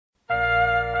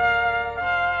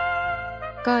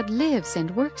God lives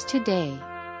and works today.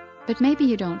 But maybe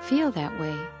you don't feel that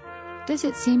way. Does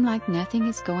it seem like nothing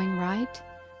is going right?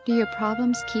 Do your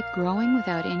problems keep growing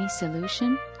without any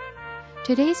solution?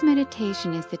 Today's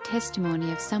meditation is the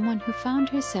testimony of someone who found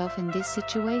herself in this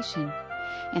situation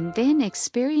and then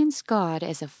experienced God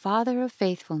as a Father of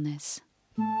faithfulness.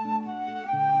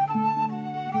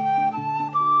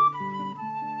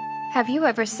 Have you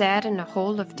ever sat in a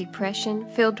hole of depression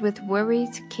filled with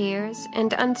worries, cares,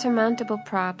 and unsurmountable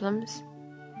problems?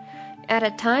 At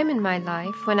a time in my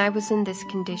life when I was in this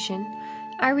condition,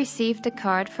 I received a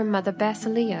card from Mother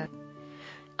Basilea.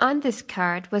 On this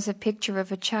card was a picture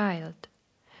of a child.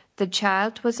 The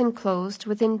child was enclosed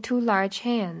within 2 large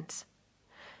hands.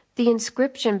 The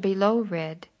inscription below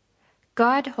read,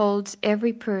 "God holds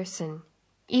every person,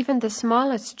 even the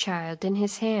smallest child, in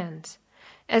his hands,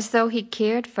 as though he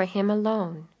cared for him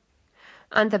alone."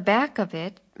 On the back of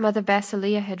it, Mother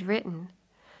Basilea had written,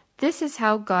 "This is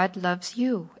how God loves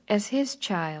you as his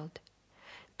child.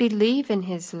 Believe in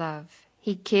his love.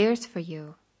 He cares for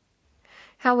you."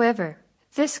 However,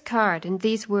 this card and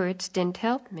these words didn't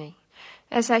help me.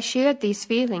 As I shared these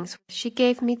feelings, she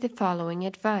gave me the following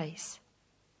advice.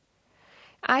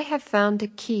 "I have found a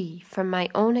key from my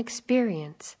own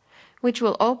experience which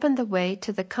will open the way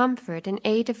to the comfort and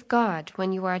aid of God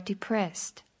when you are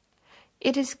depressed.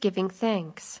 It is giving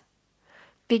thanks.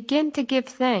 Begin to give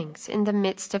thanks in the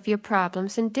midst of your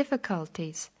problems and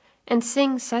difficulties, and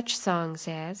sing such songs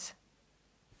as,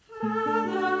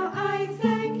 Father, I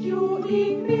thank you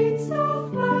in midst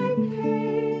of my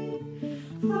pain,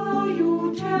 for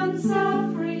you turn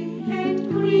suffering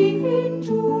and grief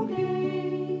into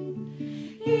gain.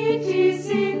 It is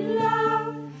in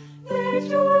love that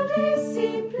you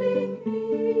discipline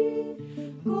me.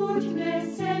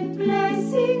 Goodness and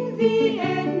blessing the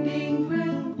ending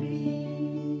will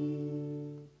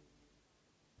be."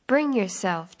 Bring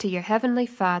yourself to your Heavenly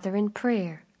Father in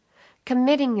prayer,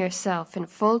 committing yourself in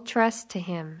full trust to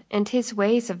Him and His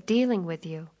ways of dealing with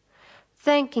you,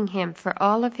 thanking Him for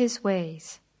all of His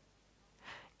ways.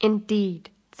 Indeed,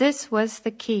 this was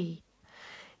the key.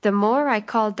 The more I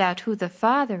called out who the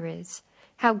Father is,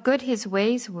 how good His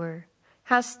ways were,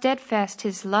 how steadfast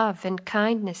His love and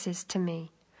kindness is to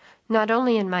me, not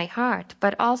only in my heart,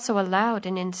 but also aloud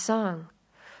and in song,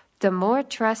 the more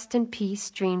trust and peace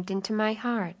streamed into my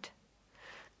heart.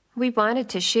 We wanted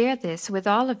to share this with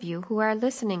all of you who are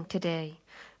listening today,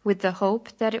 with the hope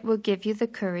that it will give you the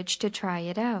courage to try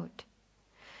it out.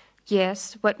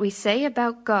 Yes, what we say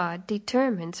about God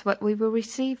determines what we will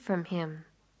receive from Him.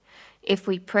 If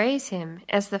we praise Him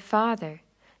as the Father,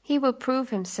 He will prove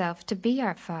Himself to be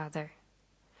our Father.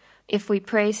 If we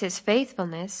praise His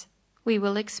faithfulness, we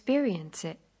will experience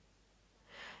it.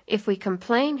 If we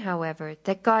complain, however,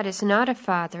 that God is not a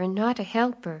Father and not a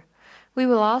helper, we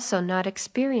will also not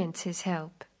experience His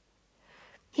help.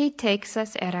 He takes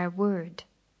us at our word.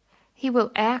 He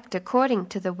will act according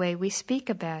to the way we speak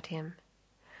about Him.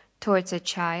 Towards a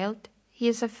child, He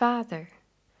is a Father.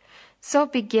 So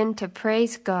begin to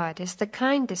praise God as the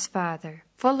kindest Father,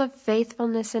 full of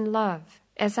faithfulness and love,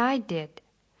 as I did,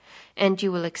 and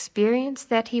you will experience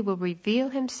that He will reveal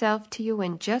Himself to you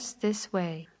in just this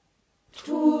way.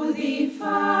 To Thee,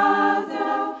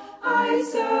 Father, I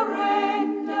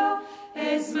surrender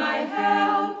as my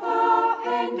helper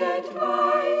and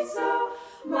adviser,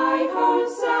 my whole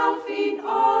self in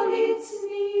all its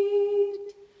need.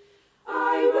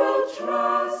 I will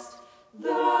trust,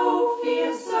 though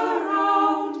fears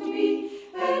surround me,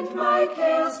 and my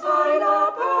cares pile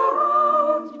up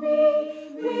around me,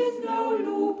 with no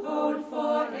loophole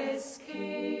for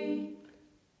escape.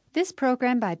 This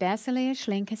program by Basilea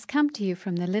Schlink has come to you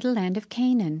from the little land of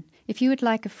Canaan. If you would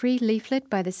like a free leaflet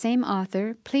by the same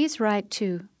author, please write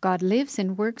to God Lives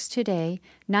and Works Today,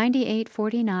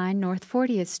 9849 North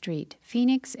 40th Street,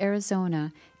 Phoenix,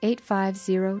 Arizona,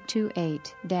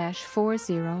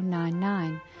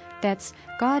 85028-4099. That's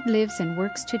God Lives and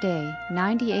Works Today,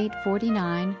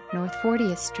 9849 North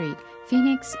 40th Street,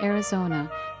 Phoenix, Arizona,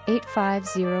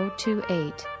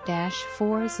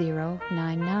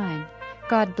 85028-4099.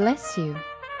 God bless you.